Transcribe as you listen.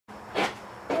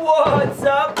What's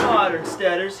up, Modern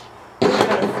Steaders? We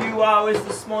got a few hours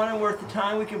this morning worth of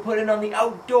time we can put in on the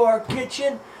outdoor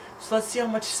kitchen. So let's see how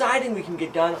much siding we can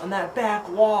get done on that back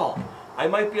wall. I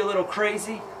might be a little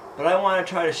crazy, but I want to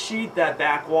try to sheathe that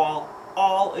back wall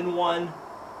all in one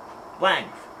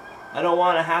length. I don't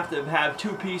want to have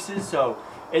two pieces, so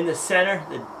in the center,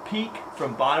 the peak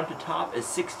from bottom to top is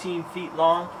 16 feet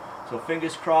long. So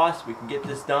fingers crossed we can get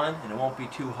this done and it won't be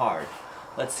too hard.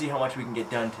 Let's see how much we can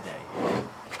get done today.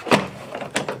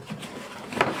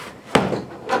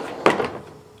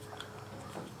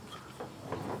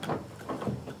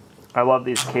 I love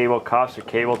these cable cuffs or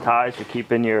cable ties for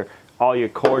keeping all your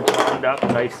cords lined up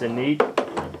nice and neat.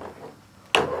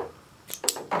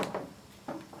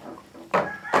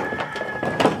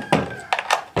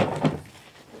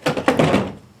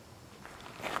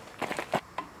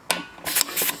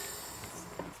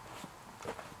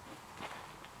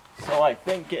 So I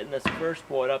think getting this first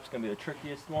board up is going to be the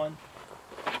trickiest one.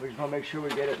 We just want to make sure we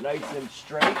get it nice and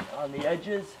straight on the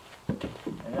edges.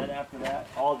 And then after that,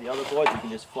 all the other boards, you can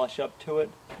just flush up to it.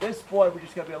 This board, we're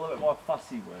just going to be a little bit more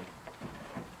fussy with.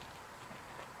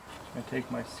 I'm going to take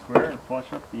my square and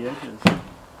flush up the edges.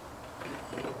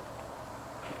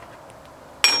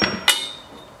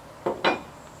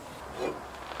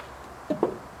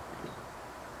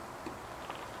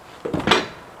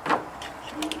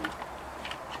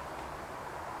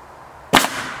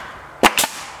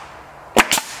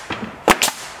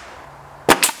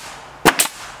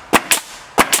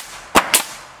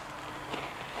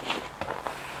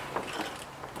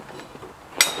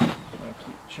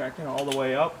 Checking all the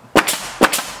way up.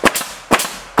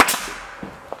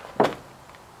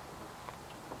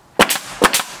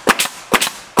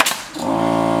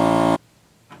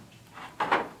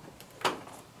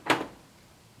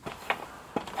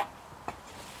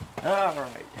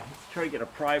 Alright, let's try to get a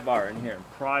pry bar in here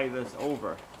and pry this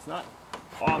over. It's not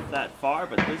off that far,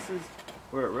 but this is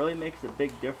where it really makes a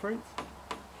big difference.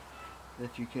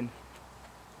 If you can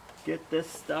get this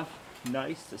stuff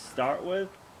nice to start with,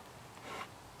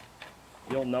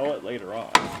 you'll know it later on.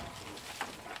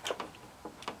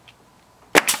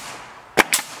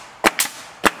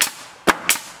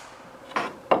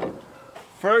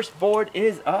 First board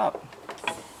is up.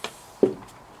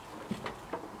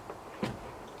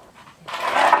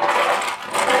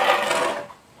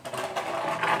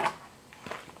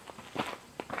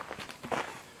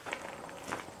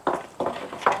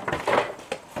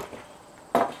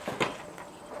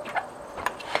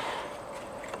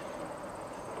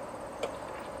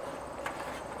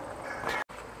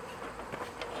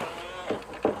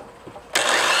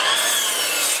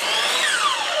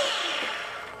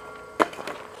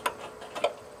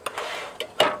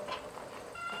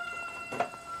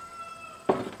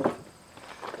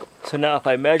 So now if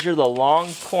I measure the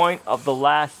long point of the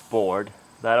last board,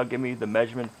 that'll give me the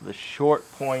measurement for the short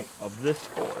point of this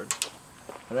board.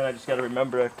 And then I just got to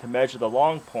remember to measure the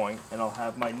long point and I'll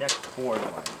have my next board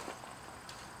length.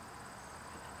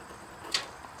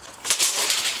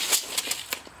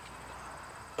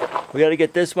 We got to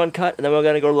get this one cut and then we're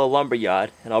going to go to the lumber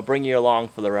yard and I'll bring you along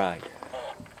for the ride.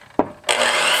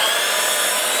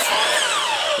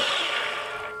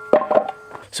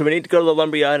 So we need to go to the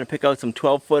lumber yard and pick out some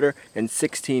 12-footer and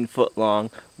 16-foot long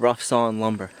rough sawn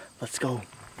lumber. Let's go.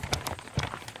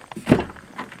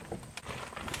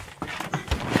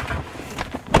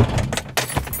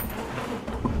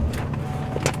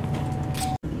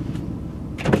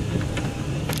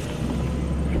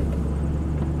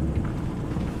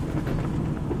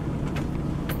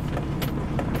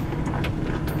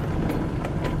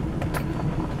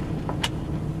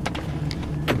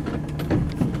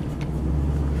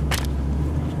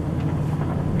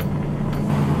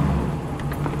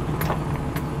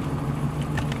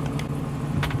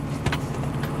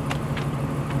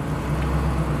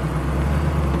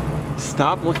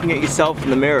 Stop looking at yourself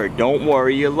in the mirror. Don't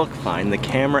worry, you look fine. The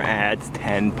camera adds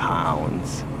 10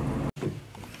 pounds.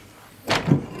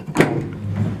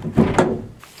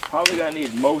 Probably gonna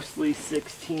need mostly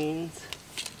 16s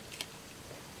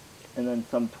and then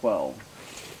some 12s.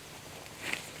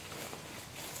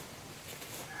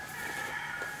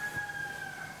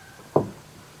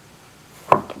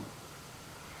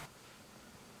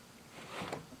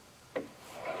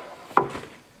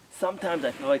 Sometimes I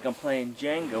feel like I'm playing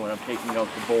Jenga when I'm taking out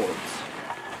the boards.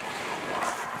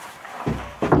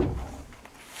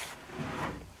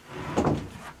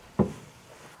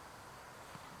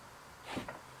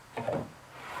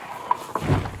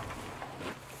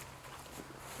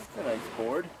 That's a nice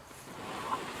board.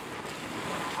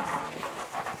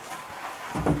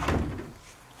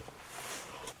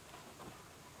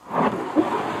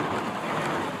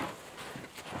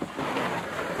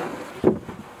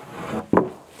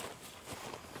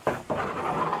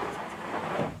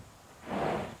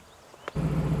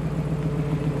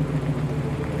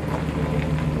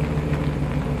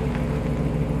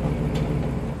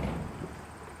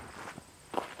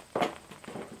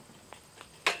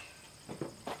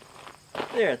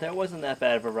 there. That wasn't that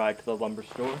bad of a ride to the lumber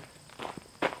store.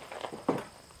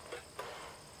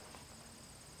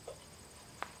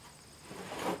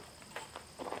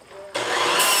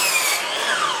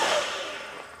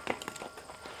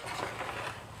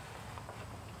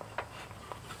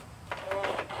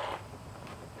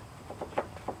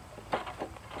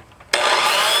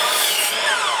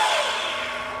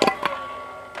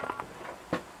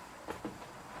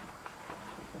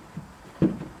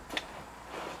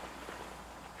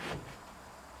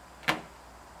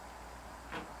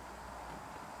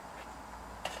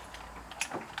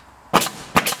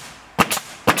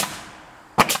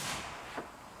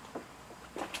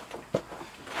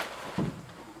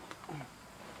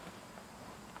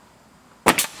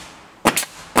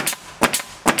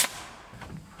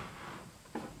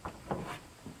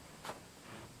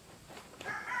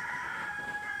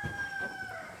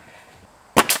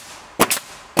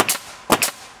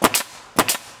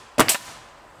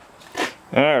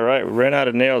 Alright, we ran out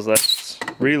of nails. Let's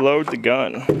reload the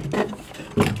gun.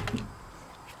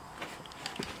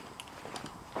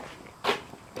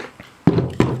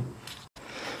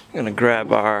 I'm gonna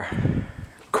grab our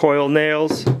coil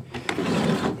nails.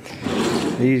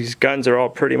 These guns are all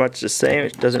pretty much the same.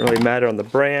 It doesn't really matter on the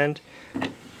brand.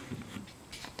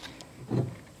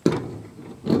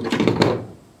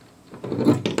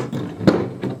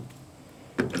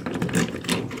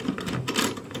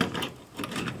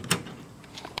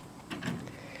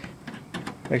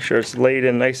 Make sure it's laid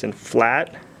in nice and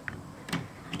flat.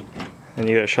 And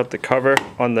you gotta shut the cover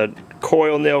on the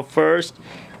coil nail first,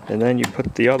 and then you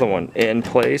put the other one in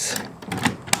place.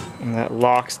 And that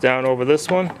locks down over this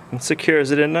one and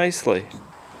secures it in nicely.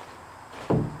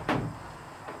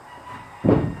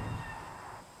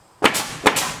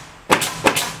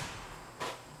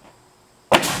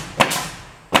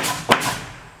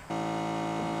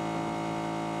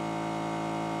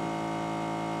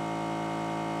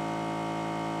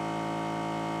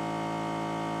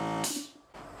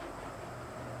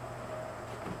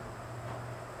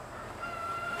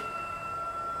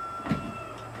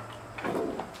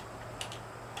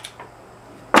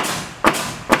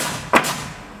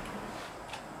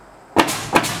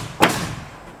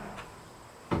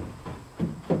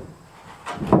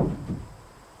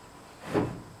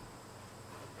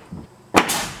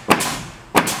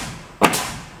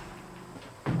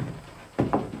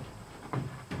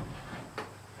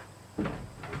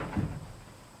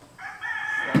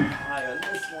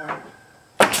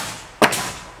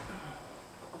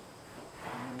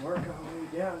 Work our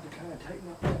way down to kind of tighten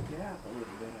up that gap a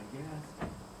little bit, I guess.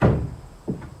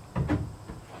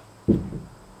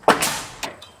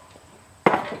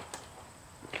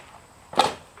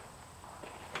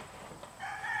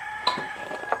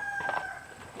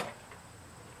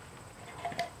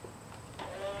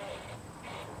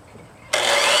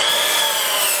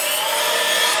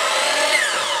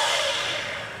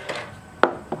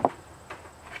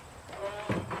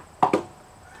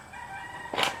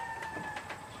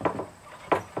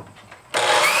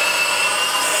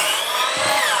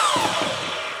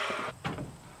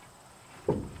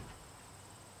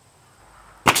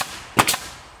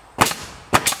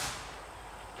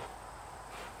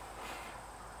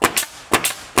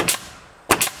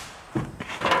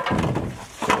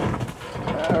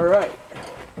 Alright,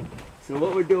 so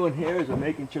what we're doing here is we're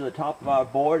making sure the top of our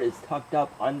board is tucked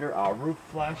up under our roof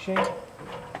flashing.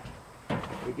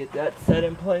 We get that set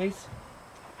in place.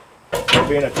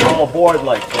 Being a tall board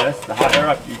like this, the higher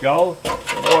up you go,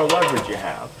 the more leverage you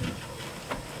have.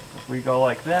 If we go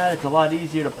like that, it's a lot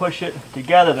easier to push it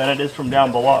together than it is from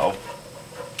down below.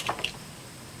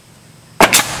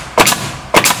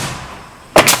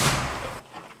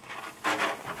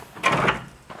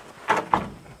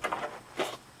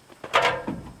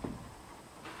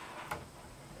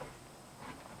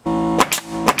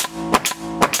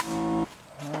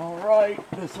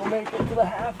 This will make it to the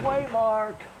halfway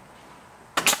mark.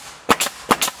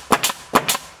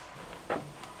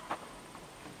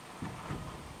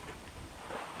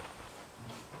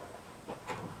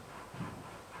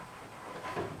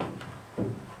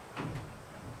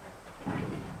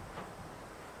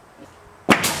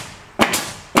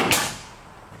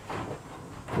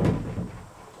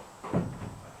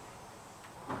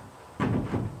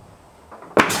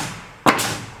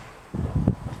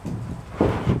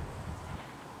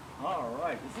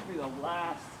 This will be the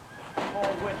last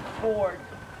full width board.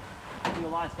 This will be the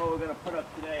last one we're going to put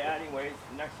up today anyways.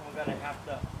 The next one we're going to have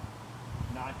to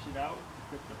notch it out,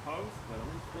 fit the post, but at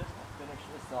least this will finish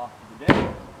this off for the day.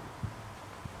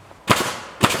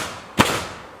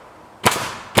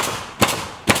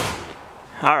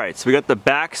 Alright, so we got the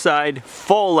backside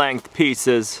full-length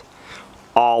pieces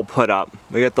all put up.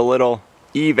 We got the little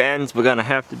eave ends we're gonna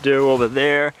have to do over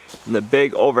there, and the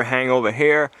big overhang over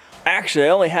here. Actually, I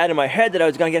only had in my head that I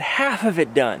was gonna get half of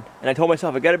it done, and I told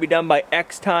myself I gotta be done by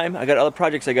X time. I got other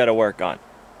projects I gotta work on,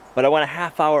 but I went a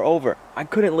half hour over. I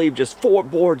couldn't leave just 4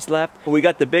 boards left. But we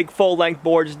got the big full-length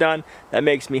boards done. That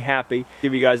makes me happy.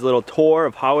 Give you guys a little tour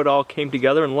of how it all came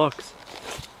together and looks.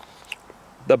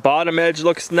 The bottom edge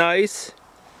looks nice.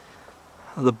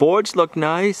 The boards look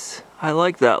nice. I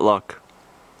like that look.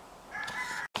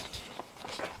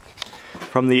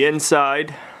 From the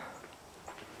inside,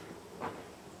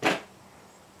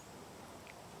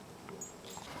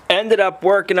 ended up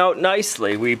working out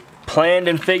nicely. We planned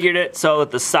and figured it so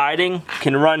that the siding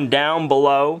can run down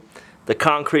below the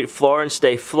concrete floor and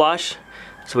stay flush,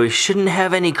 so we shouldn't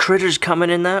have any critters coming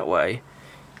in that way.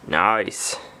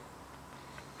 Nice.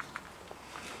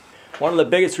 One of the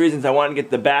biggest reasons I wanted to get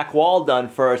the back wall done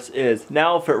first is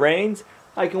now if it rains,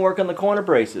 I can work on the corner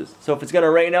braces. So if it's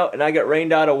gonna rain out and I get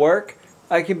rained out of work,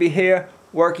 I can be here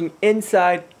working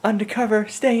inside, undercover,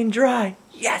 staying dry.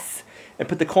 Yes! And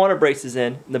put the corner braces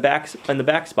in the back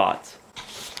spots.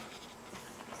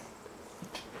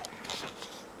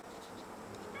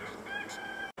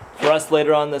 For us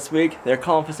later on this week, they're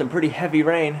calling for some pretty heavy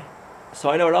rain, so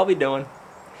I know what I'll be doing.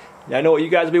 I know what you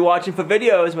guys will be watching for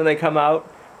videos when they come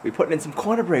out. We'll be putting in some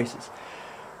corner braces.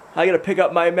 I gotta pick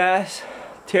up my mess,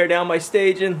 tear down my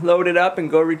staging, load it up, and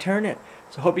go return it.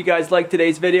 So I hope you guys liked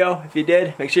today's video. If you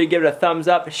did, make sure you give it a thumbs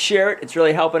up, share it. It's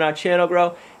really helping our channel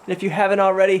grow. And if you haven't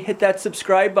already, hit that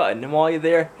subscribe button. And while you're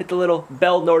there, hit the little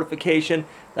bell notification.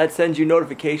 That sends you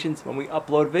notifications when we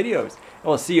upload videos. And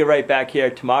we'll see you right back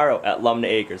here tomorrow at Lumnah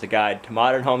Acres, a guide to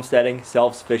modern homesteading,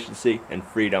 self-sufficiency, and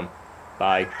freedom.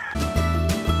 Bye.